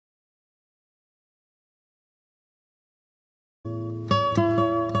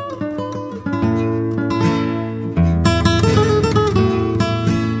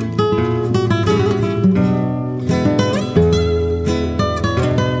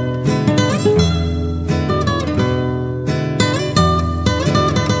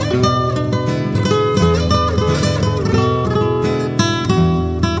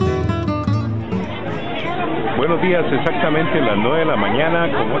buenos días, exactamente las 9 de la mañana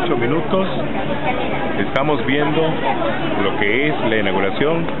con 8 minutos. Estamos viendo lo que es la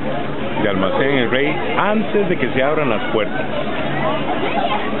inauguración de Almacén El Rey antes de que se abran las puertas.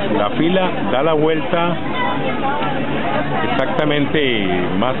 La fila da la vuelta exactamente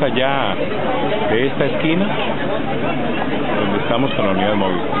más allá de esta esquina donde estamos con la unidad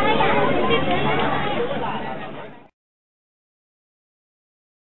móvil.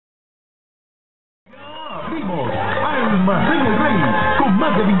 Almacén El Rey, con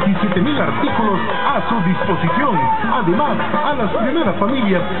más de 27.000 artículos a su disposición. Además, a las primeras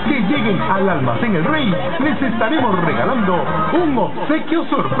familias que lleguen al Almacén El Rey, les estaremos regalando un obsequio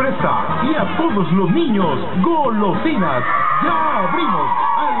sorpresa. Y a todos los niños, golosinas. ¡Ya abrimos!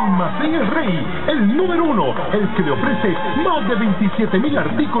 Almacén El Rey, el número 1, el que le ofrece más de 27.000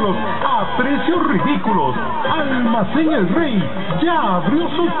 artículos a precios ridículos. Almacén El Rey ya abrió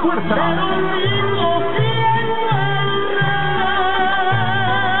sus puertas.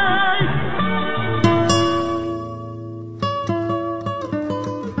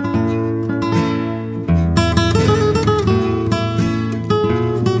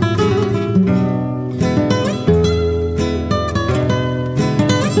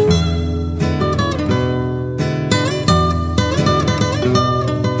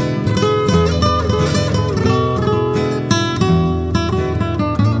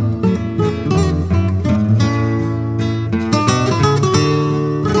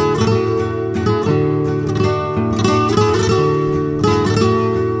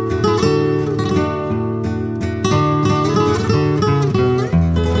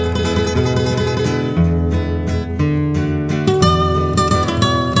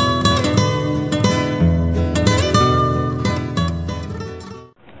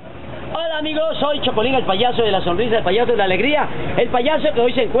 Soy Chocolín, el payaso de la sonrisa, el payaso de la alegría, el payaso que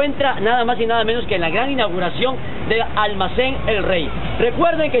hoy se encuentra nada más y nada menos que en la gran inauguración de Almacén El Rey.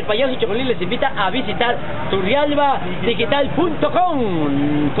 Recuerden que el payaso Chocolín les invita a visitar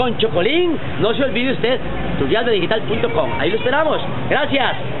turrialbadigital.com con Chocolín. No se olvide usted, turrialbadigital.com. Ahí lo esperamos.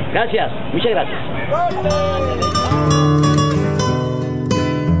 Gracias, muchas gracias.